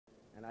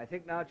I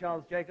think now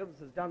Charles Jacobs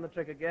has done the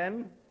trick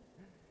again.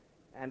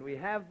 And we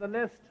have the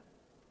list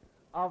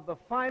of the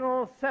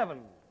final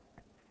 7.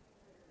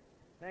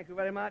 Thank you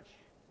very much.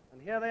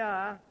 And here they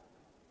are.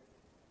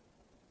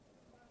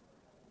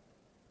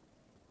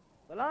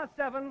 The last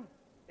 7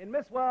 in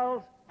Miss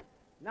World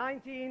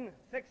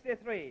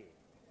 1963.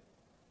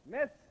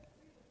 Miss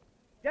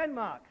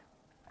Denmark.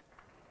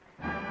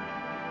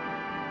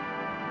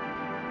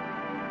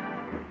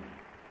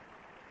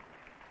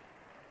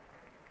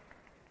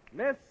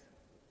 Miss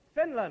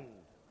Finland.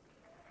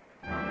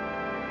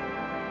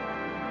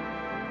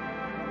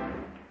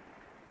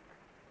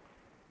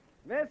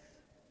 Miss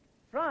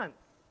France.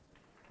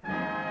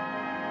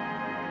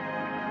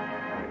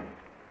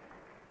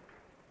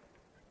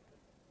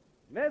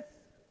 Miss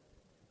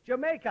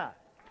Jamaica.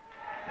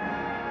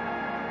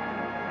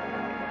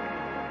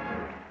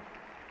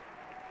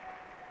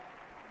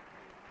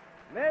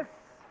 Miss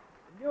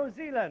New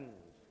Zealand.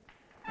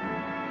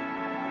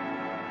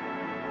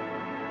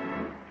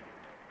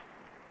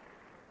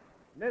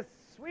 Miss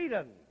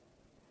Sweden.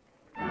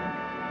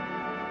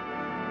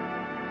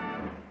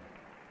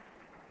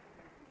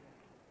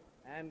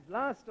 And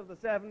last of the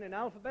 7 in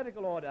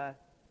alphabetical order,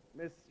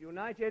 Miss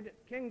United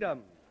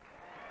Kingdom.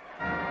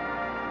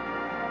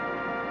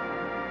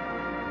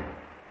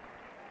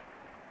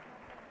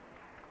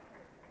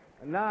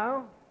 And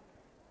now,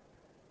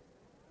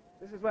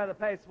 this is where the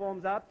pace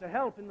warms up. To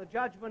help in the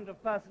judgment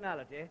of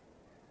personality,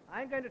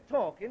 I'm going to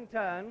talk in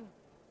turn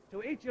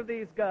to each of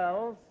these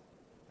girls,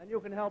 and you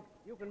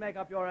can make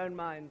up your own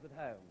minds at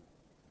home.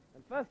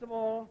 And first of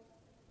all,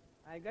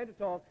 I'm going to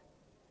talk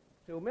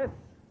to Miss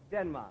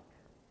Denmark.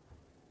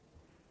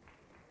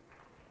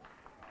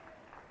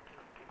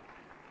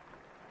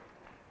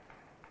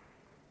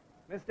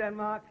 Miss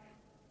Denmark,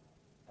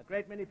 a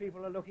great many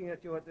people are looking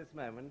at you at this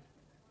moment.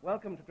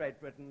 Welcome to Great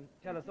Britain.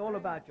 Tell us all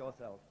about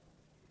yourself.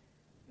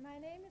 My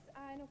name is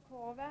Aino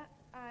Korwa.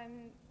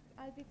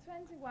 I'll be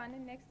 21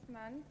 in next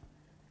month,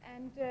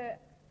 and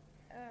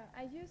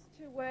I used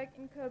to work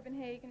in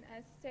Copenhagen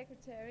as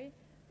secretary,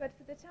 but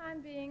for the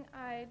time being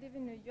I live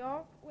in New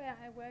York, where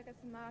I work as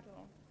a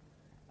model.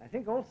 I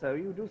think also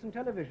you do some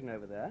television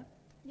over there.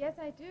 Yes,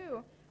 I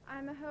do.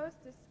 I'm a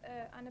hostess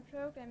on a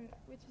program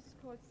which is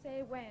called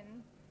Say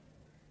When,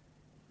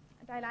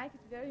 and I like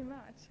it very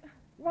much.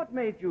 What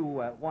made you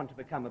want to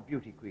become a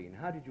beauty queen?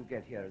 How did you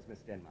get here as Miss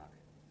Denmark?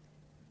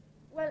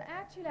 Well,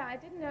 actually, I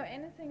didn't know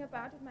anything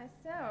about it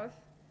myself.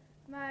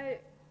 My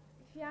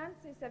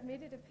fiancé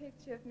submitted a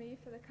picture of me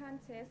for the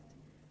contest,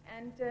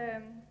 and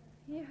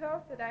he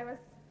hoped that I was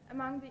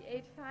among the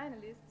 8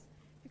 finalists,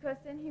 because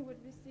then he would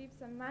receive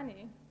some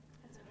money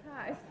as a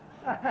prize.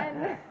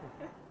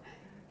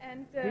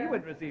 and he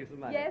would receive some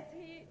money? Yes,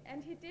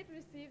 he did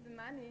receive the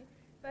money,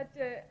 but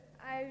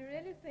I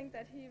really think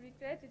that he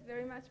regretted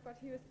very much what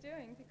he was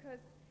doing,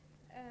 because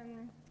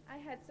I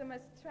had so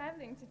much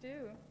traveling to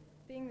do,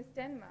 being Miss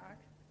Denmark.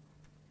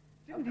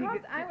 Of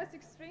course, I was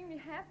extremely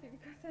happy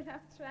because I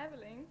love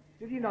traveling.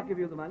 Did he not give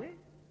you the money?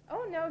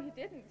 Oh, no, he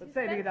didn't. But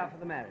saving it up for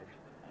the marriage.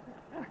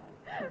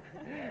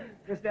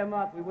 Miss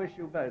Denmark, we wish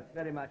you both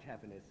very much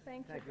happiness.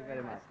 Thank you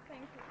very much.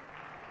 Thank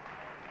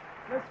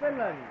you. Miss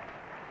Finland.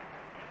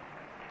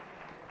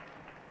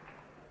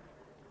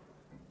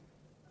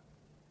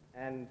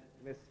 And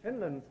Miss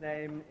Finland's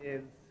name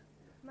is?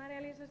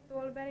 Marja-Liisa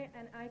Ståhlberg,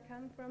 and I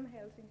come from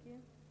Helsinki.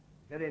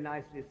 Very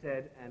nicely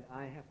said, and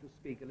I have to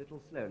speak a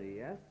little slowly,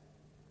 yes?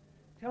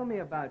 Tell me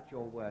about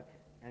your work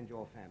and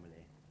your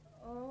family.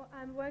 Oh,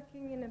 I'm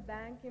working in a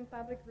bank in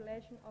public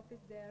relations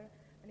office there,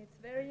 and it's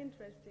very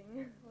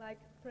interesting, like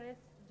press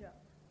job.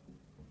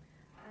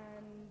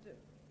 And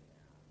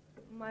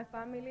my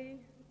family,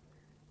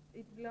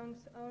 it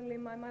belongs only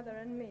my mother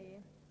and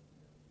me.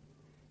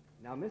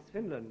 Now, Miss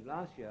Finland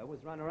last year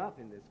was runner-up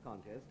in this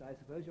contest. I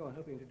suppose you're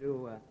hoping to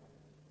do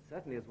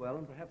certainly as well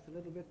and perhaps a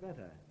little bit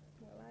better.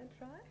 Well, I'll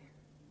try.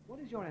 What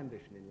is your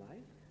ambition in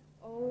life?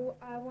 Oh,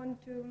 I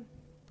want to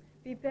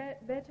be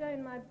better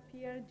in my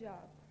PR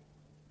job.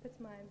 That's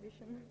my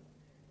ambition.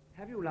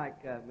 Have you,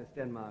 like Miss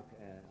Denmark,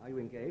 are you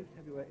engaged?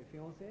 Have you a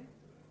fiancé?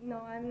 No,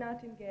 I'm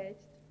not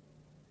engaged.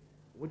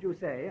 Would you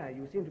say,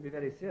 you seem to be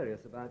very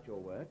serious about your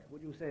work,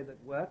 would you say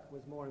that work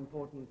was more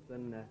important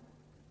than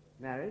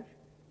marriage?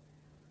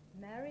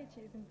 Marriage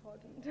is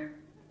important.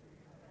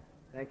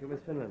 Thank you,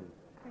 Miss Finland.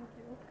 Thank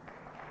you.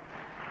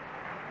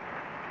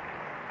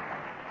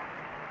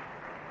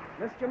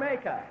 Miss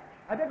Jamaica.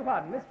 I beg your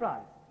pardon, Miss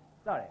France.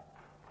 Sorry.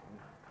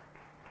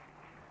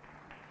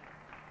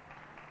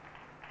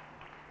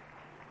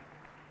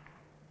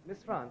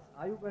 Miss France,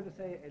 are you going to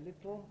say a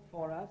little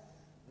for us,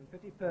 un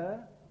petit peu,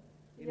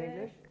 in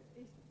English?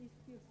 If you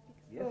speak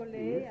Yes, slowly,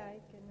 please. I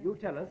can... You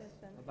tell us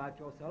understand. about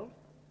yourself,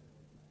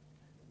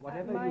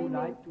 whatever my you name-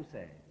 like to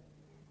say.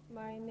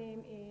 My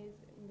name is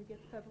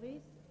Muguette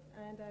Fabris,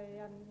 and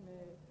I am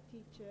a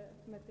teacher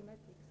of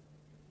mathematics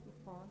in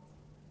France.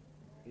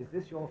 Is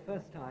this your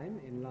first time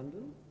in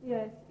London?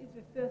 Yes, it's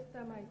the first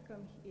time I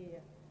come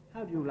here.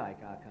 How do you like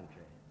our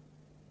country?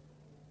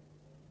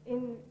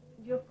 In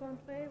your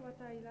country, what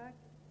I like?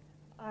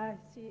 I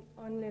see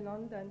only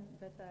London,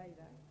 but I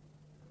like.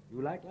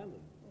 You like London?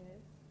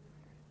 Yes.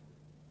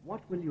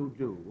 What will you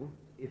do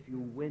if you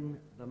win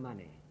the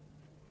money?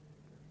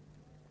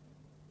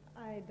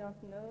 I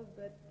don't know,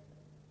 but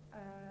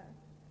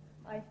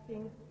I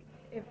think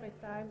every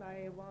time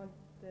I want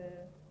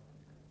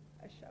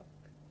a shop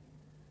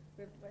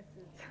with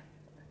dresses.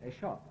 A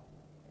shop?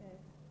 Yes.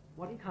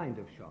 What kind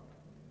of shop?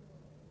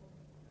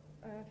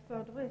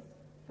 For dress.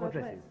 For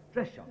dresses.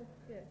 Dress shop.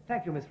 Yes.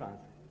 Thank you, Miss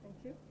France. Thank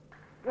you.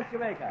 Miss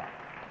Jamaica.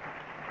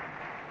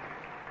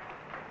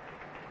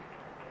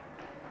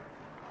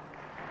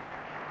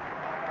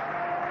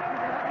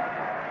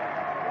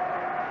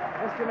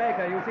 Miss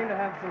Jamaica, you seem to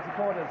have some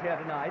supporters here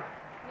tonight.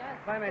 Yes.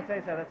 If I may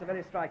say so, that's a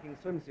very striking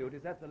swimsuit.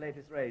 Is that the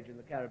latest rage in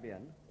the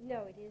Caribbean?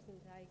 No, it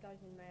isn't. I got it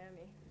in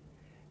Miami.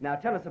 Now,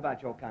 tell us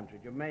about your country,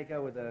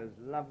 Jamaica, with those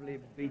lovely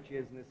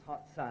beaches and this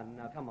hot sun.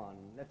 Now, come on,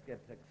 let's get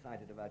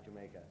excited about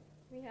Jamaica.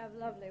 We have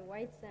lovely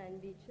white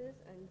sand beaches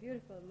and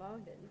beautiful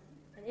mountains.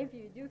 And if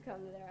you do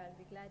come there, I'll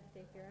be glad to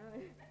take you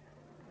around.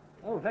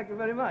 Oh, thank you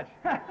very much.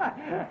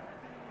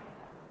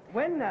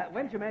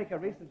 When Jamaica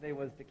recently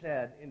was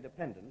declared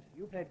independent,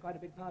 you played quite a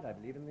big part, I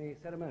believe, in the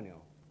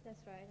ceremonial.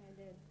 That's right, I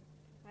did.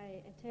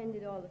 I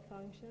attended all the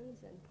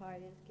functions and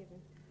parties given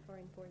for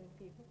important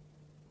people.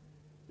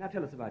 Now,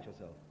 tell us about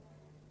yourself.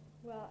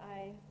 Well,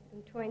 I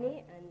am 20,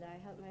 and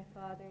I help my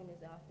father in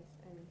his office,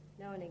 and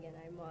now and again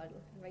I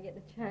model, if I get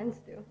the chance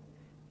to.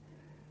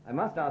 I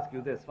must ask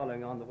you this,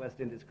 following on the West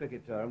Indies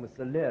cricket tour, and with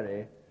Sir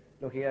Leary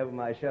looking over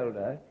my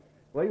shoulder.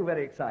 Were you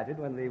very excited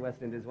when the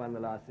West Indies won the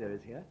last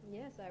series here?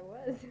 Yes, I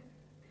was.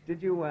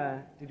 Did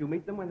you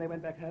meet them when they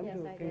went back home Yes,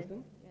 to I Kingston?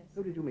 did. Yes.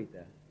 Who did you meet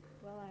there?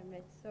 Well, I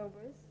met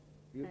Sobers.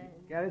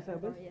 Gary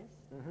Sobers? Oh, yes.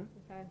 Uh-huh.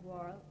 Frank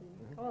Worrell,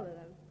 and all of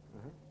them.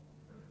 Uh-huh.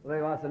 Well, there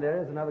you are, Sir Leary.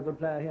 There's another good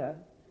player here.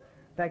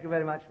 Thank you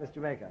very much, Miss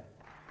Jamaica.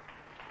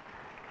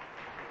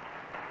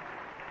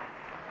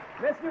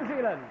 Miss New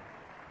Zealand.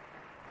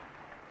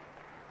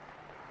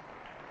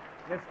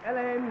 Miss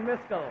Elaine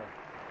Miscall.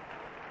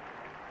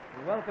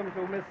 Welcome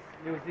to Miss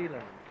New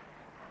Zealand.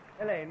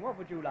 Elaine, what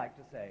would you like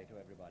to say to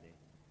everybody?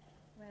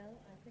 Well,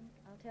 I think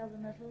I'll tell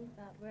them a little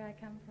about where I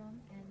come from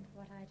and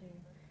what I do.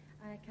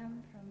 I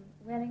come from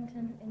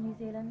Wellington in New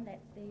Zealand.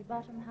 That's the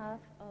bottom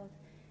half of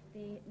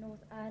the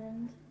North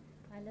Island.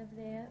 I live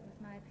there with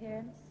my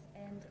parents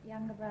and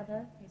younger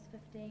brother, who's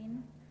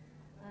 15.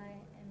 I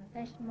am a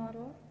fashion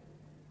model,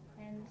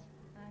 and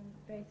I'm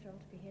very thrilled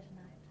to be here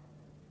tonight.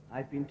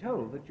 I've been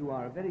told that you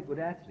are a very good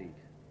athlete.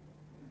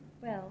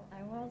 Well,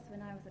 I was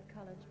when I was at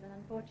college, but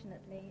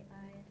unfortunately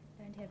I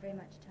don't have very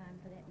much time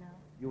for that now.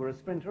 You were a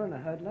sprinter and a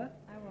hurdler?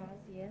 I was,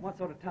 yes. What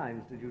sort of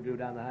times did you do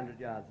down the 100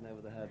 yards and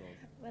over the hurdles?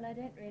 Well, I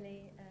don't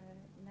really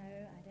know.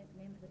 I don't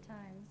remember the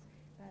times,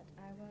 but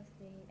I was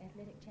the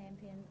athletic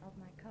champion of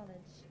my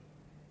college.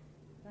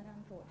 But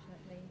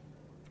unfortunately,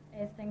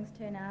 as things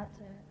turn out,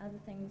 other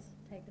things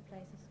take the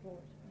place of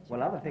sport.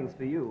 Well, other things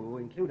for you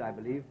include, I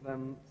believe,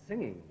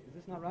 singing. Is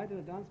this not right, in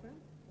a dance band?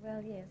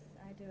 Well, yes,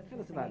 I do. Tell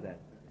us about that.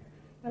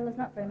 Well, there's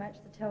not very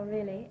much to tell,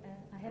 really.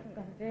 I haven't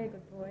got a very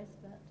good voice,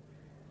 but,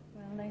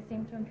 well, they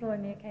seem to employ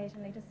me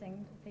occasionally to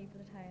sing to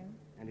people at home.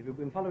 And have you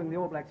been following the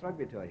All Blacks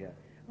rugby tour here?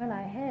 Well,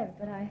 I have,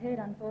 but I heard,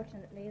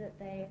 unfortunately, that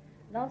they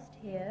lost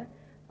here.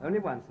 Only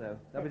once, though.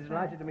 They'll be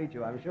delighted to meet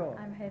you, I'm sure.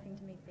 I'm hoping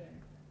to meet them.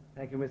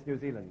 Thank you, Miss New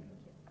Zealand.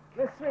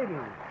 Thank you. Miss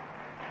Sweden.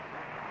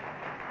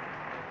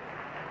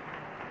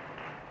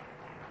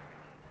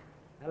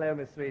 Hello,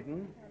 Miss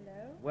Sweden.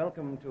 Hello.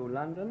 Welcome to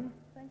London.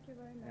 Thank you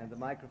very much. And the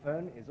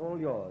microphone is all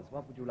yours.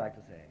 What would you like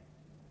to say?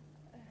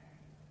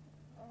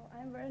 Oh,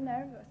 I'm very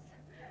nervous.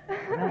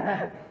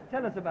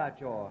 Tell us about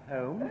your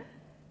home.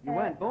 You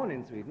weren't born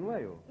in Sweden, were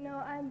you? No,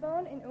 I'm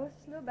born in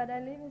Oslo, but I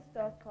live in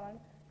Stockholm.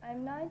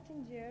 I'm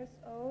 19 years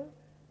old,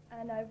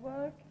 and I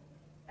work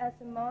as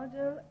a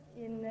model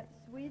in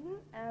Sweden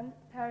and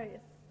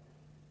Paris.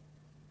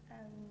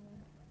 And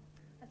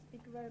I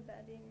speak very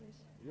bad English.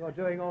 You're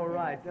doing all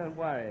right, don't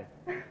worry.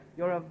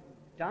 You're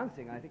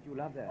dancing, I think you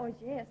love that. Oh,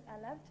 yes, I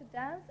love to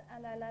dance,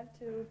 and I love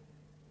to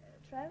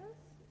travel.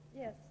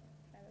 Yes,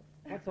 travel.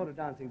 What sort of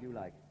dancing do you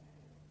like?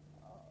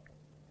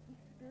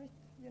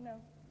 You know.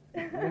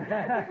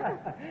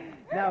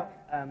 Now,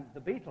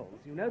 the Beatles,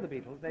 you know the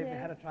Beatles, they've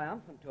Yes. had a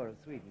triumphant tour of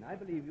Sweden. I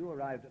believe you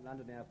arrived at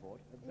London Airport,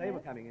 as they were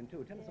Yes. coming in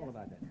too. Tell us all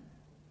about that.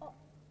 Oh,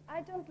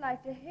 I don't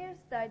like the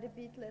hairstyle the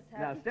Beatles have.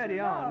 Now, It's steady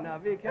too on. long. Now,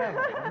 be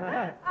careful.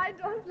 I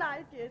don't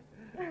like it.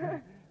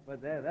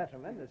 But they're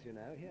tremendous, you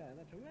know. Yeah,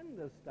 they're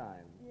tremendous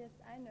time. Yes,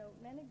 I know.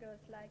 Many girls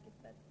like it,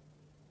 but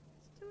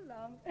it's too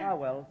long. Ah,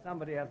 well,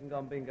 somebody hasn't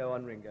gone bingo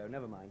on Ringo.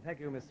 Never mind. Thank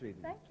you, Miss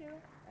Sweden. Thank you.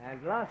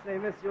 And lastly,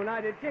 Miss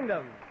United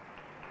Kingdom.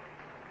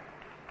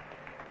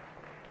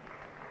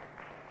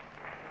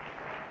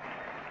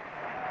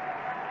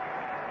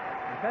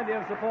 And plenty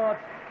of support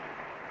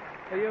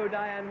for you,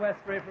 Diane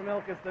Westbury from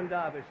Ilkeston,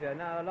 Derbyshire.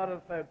 Now, a lot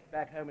of folk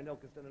back home in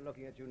Ilkeston are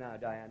looking at you now,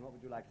 Diane. What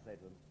would you like to say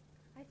to them?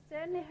 I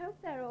certainly hope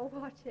they're all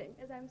watching,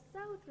 as I'm so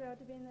thrilled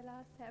to be in the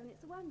last 7.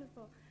 It's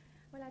wonderful.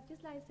 Well, I'd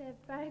just like to say a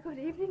very good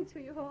evening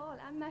to you all,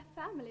 and my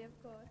family, of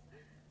course.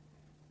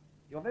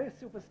 You're very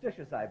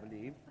superstitious, I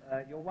believe.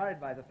 You're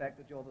worried by the fact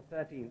that you're the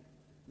 13th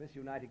Miss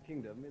United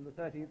Kingdom in the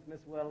 13th Miss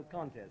World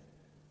contest.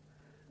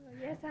 Well,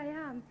 yes, I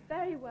am.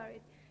 Very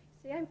worried.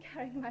 See, I'm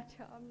carrying my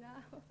charm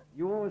now.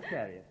 You always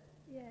carry it.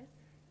 Yes,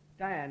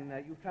 Diane,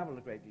 you've travelled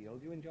a great deal.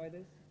 Do you enjoy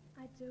this?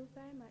 I do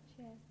very much,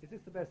 yes. Is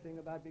this the best thing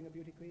about being a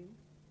beauty queen?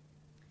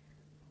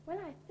 Well,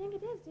 I think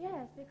it is,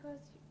 yes, because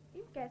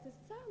you get to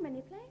so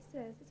many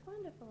places. It's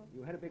wonderful.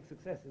 You had a big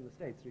success in the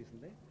States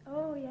recently.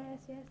 Oh, yes,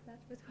 that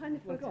was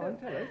wonderful, Well, go on,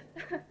 tell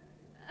us.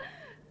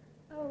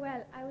 Oh,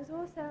 well, I was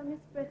also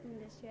Miss Britain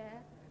this year,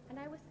 and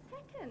I was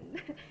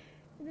second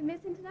in the Miss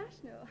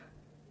International.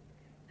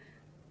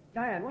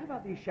 Diane, what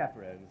about these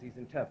chaperones, these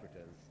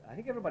interpreters? I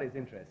think everybody's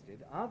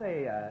interested. Are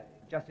they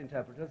just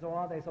interpreters, or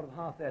are they sort of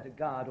half there to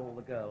guard all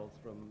the girls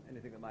from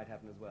anything that might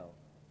happen as well?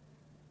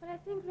 Well, I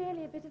think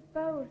really a bit of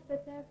both,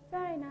 but they're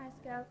very nice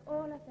girls.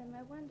 All of them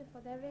are wonderful.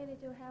 They really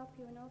do help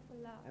you an awful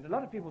lot. And a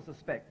lot of people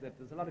suspect that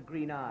there's a lot of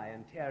green eye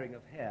and tearing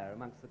of hair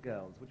amongst the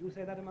girls. Would you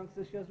say that amongst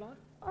this year's lot?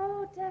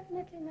 Oh,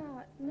 definitely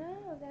not.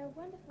 No, they're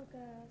wonderful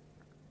girls.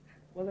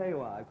 Well, there you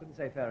are. I couldn't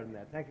say fairer than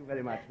that. Thank you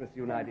very much, Miss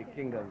United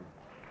Kingdom.